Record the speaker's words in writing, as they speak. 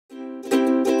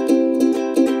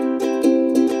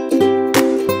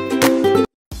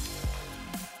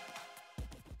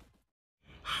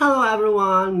Hello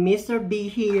everyone, Mr. B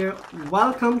here.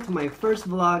 Welcome to my first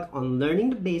vlog on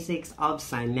learning the basics of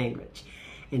sign language.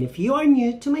 And if you are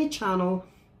new to my channel,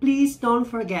 please don't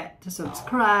forget to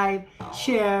subscribe,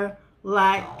 share,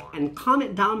 like, and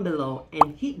comment down below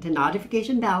and hit the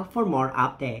notification bell for more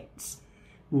updates.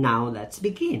 Now let's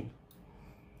begin.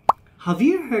 Have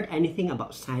you heard anything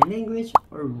about sign language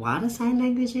or what a sign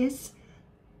language is?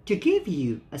 To give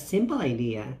you a simple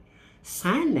idea,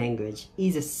 sign language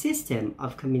is a system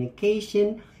of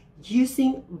communication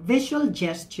using visual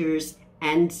gestures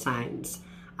and signs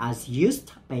as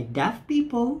used by deaf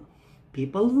people,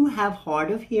 people who have hard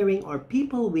of hearing, or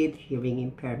people with hearing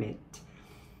impairment.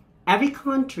 Every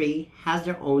country has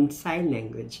their own sign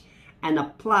language and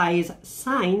applies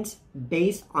signs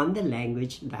based on the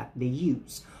language that they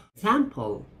use. For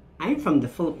example, I'm from the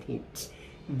Philippines.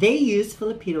 They use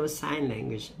Filipino Sign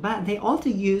Language, but they also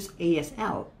use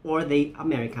ASL, or the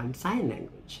American Sign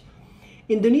Language.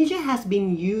 Indonesia has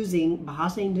been using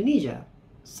Bahasa Indonesia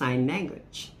Sign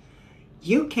Language.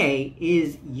 UK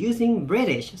is using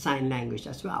British Sign Language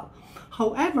as well.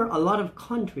 However, a lot of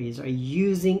countries are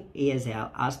using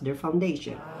ASL as their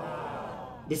foundation.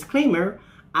 Disclaimer,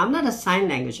 I'm not a sign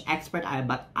language expert,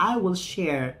 but I will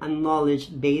share a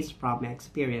knowledge based from my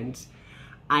experience.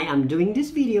 I am doing this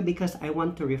video because I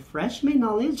want to refresh my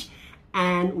knowledge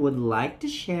and would like to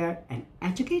share and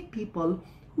educate people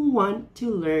who want to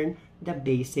learn the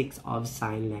basics of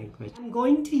sign language. I'm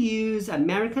going to use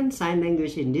American Sign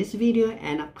Language in this video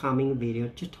and upcoming video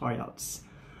tutorials.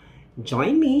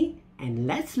 Join me and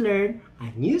let's learn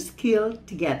a new skill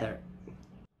together.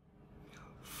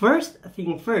 First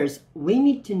thing first, we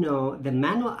need to know the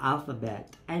manual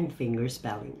alphabet and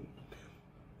fingerspelling.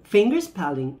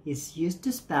 Fingerspelling is used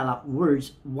to spell out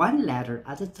words one letter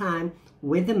at a time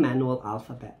with the manual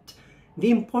alphabet. The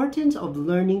importance of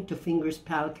learning to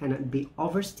fingerspell cannot be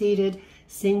overstated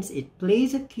since it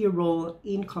plays a key role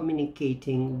in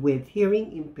communicating with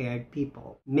hearing impaired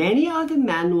people. Many of the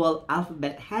manual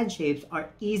alphabet hand shapes are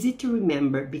easy to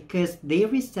remember because they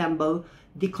resemble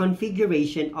the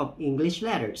configuration of English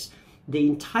letters. The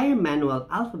entire manual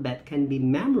alphabet can be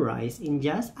memorized in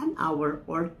just an hour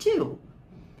or two.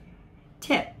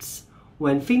 Tips: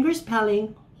 when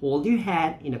fingerspelling, hold your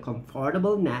hand in a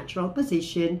comfortable, natural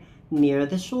position near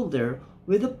the shoulder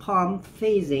with the palm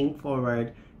facing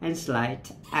forward and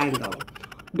slight angle.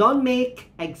 Don't make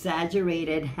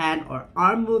exaggerated hand or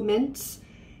arm movements.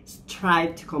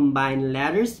 Strive to combine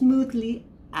letters smoothly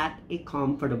at a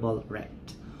comfortable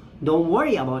rate. Don't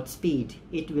worry about speed.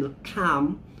 It will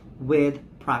come with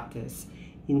practice.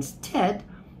 Instead,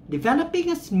 developing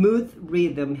a smooth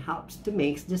rhythm helps to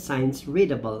make the signs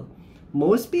readable.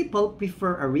 Most people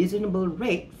prefer a reasonable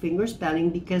rate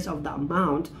fingerspelling because of the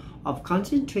amount of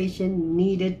concentration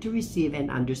needed to receive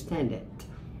and understand it.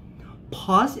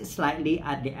 Pause slightly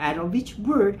at the end of each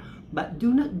word, but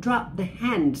do not drop the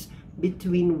hands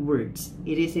between words.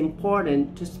 It is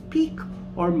important to speak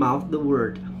or mouth the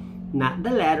word, not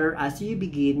the letter, as you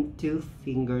begin to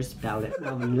fingerspell it.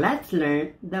 Now let's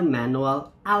learn the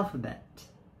manual alphabet.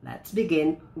 Let's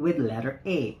begin with letter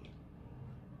A.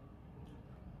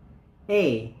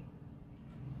 A.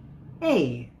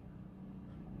 A.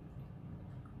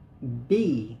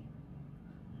 B.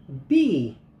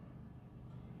 B.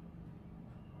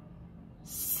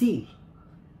 C.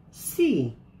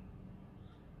 C.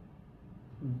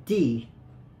 D.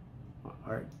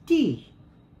 Or D.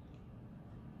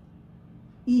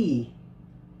 E.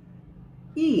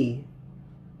 E.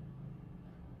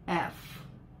 F.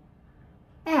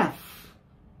 F.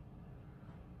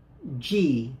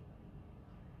 G.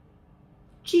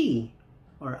 G,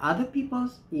 or other people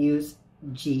use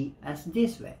G as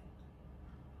this way.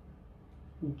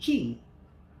 G.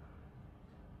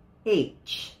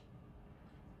 H.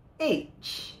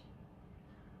 H.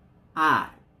 I.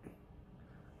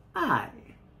 I.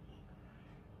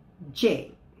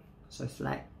 J. So it's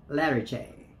like letter J.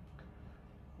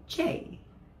 J.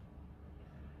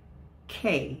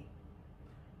 K.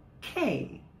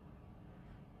 K.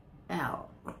 L.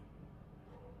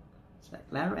 It's like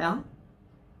letter L.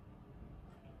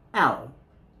 L.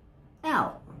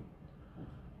 L.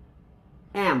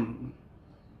 M.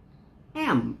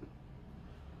 M.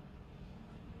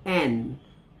 N.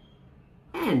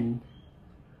 N.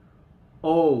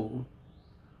 O.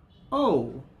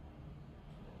 O.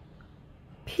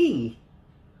 P.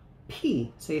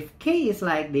 P. So if K is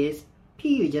like this,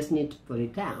 P you just need to put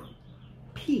it down.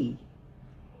 P.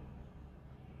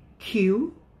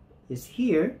 Q is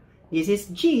here. This is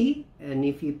G, and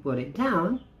if you put it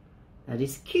down, that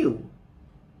is Q.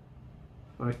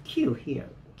 Or Q here.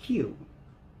 Q.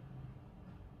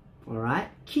 Alright,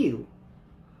 Q.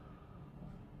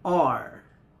 R,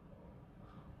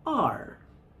 R,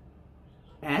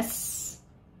 S,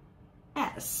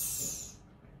 S,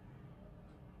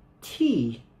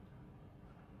 T.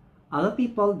 Other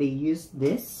people, they use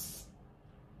this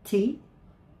T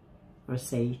or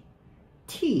say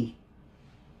T.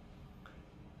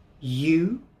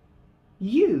 U,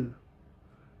 U,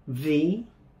 V,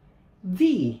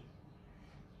 V,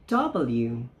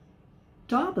 W,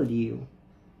 W,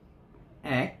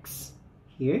 X,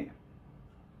 here,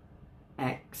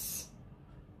 X,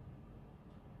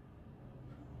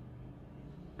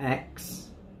 X,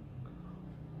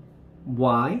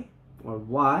 Y or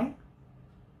Y,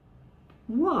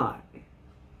 Y,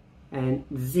 and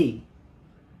Z,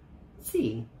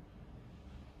 Z.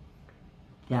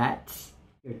 That's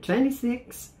your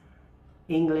 26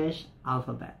 English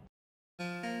alphabet.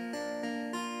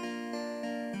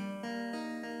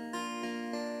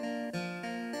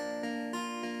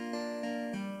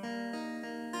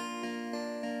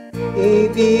 A,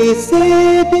 B, C,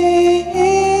 D,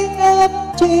 E, F,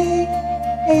 G,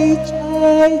 H,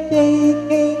 I, J,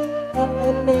 K, L,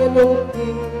 M, N, O, P,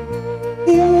 Q,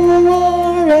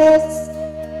 R, S,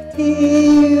 T,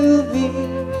 U, V,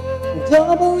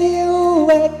 W,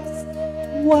 X,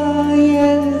 Y,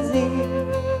 and Z.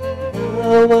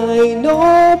 Now I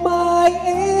know my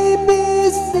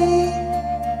ABC.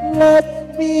 Let's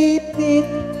repeat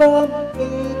from A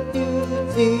to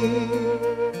Z.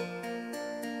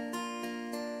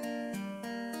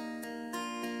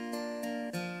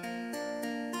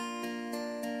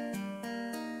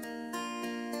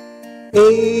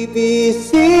 A, B,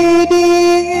 C, D,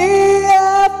 E,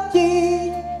 F, G,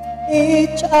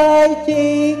 H, I, J,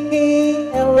 K,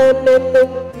 L, M, N, O,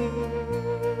 P,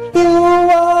 Q,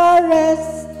 R,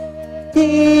 S, T,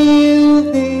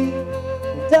 U, V,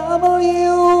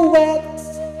 W,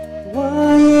 X,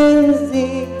 Y, and Z.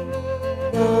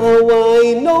 Now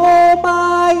I know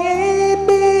my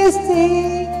ABC.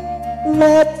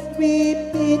 Let's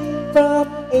repeat from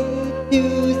A to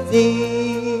Z.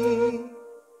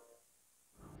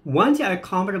 Once you are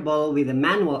comfortable with the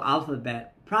manual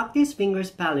alphabet, practice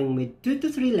fingerspelling with 2 to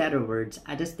 3 letter words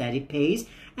at a steady pace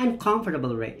and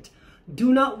comfortable rate.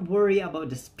 Do not worry about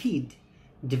the speed.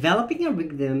 Developing a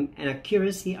rhythm and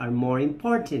accuracy are more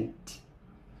important.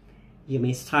 You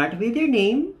may start with your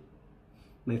name.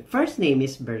 My first name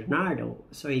is Bernardo,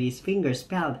 so it is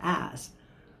fingerspelled as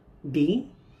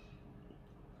B,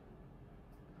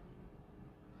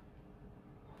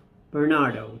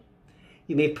 Bernardo.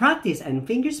 You may practice and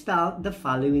fingerspell the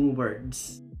following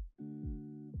words.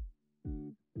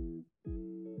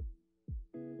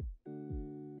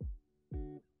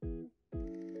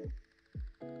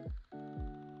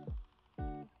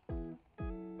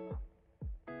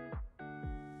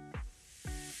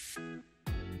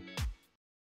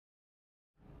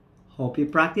 Hope you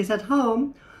practice at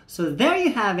home. So there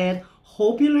you have it.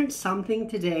 Hope you learned something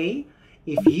today.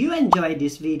 If you enjoyed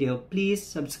this video, please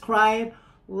subscribe,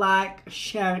 like,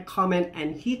 share, comment,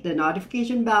 and hit the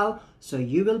notification bell so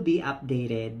you will be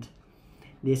updated.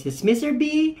 This is Mr.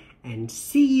 B, and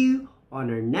see you on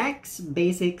our next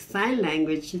basic sign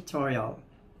language tutorial.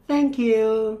 Thank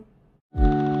you.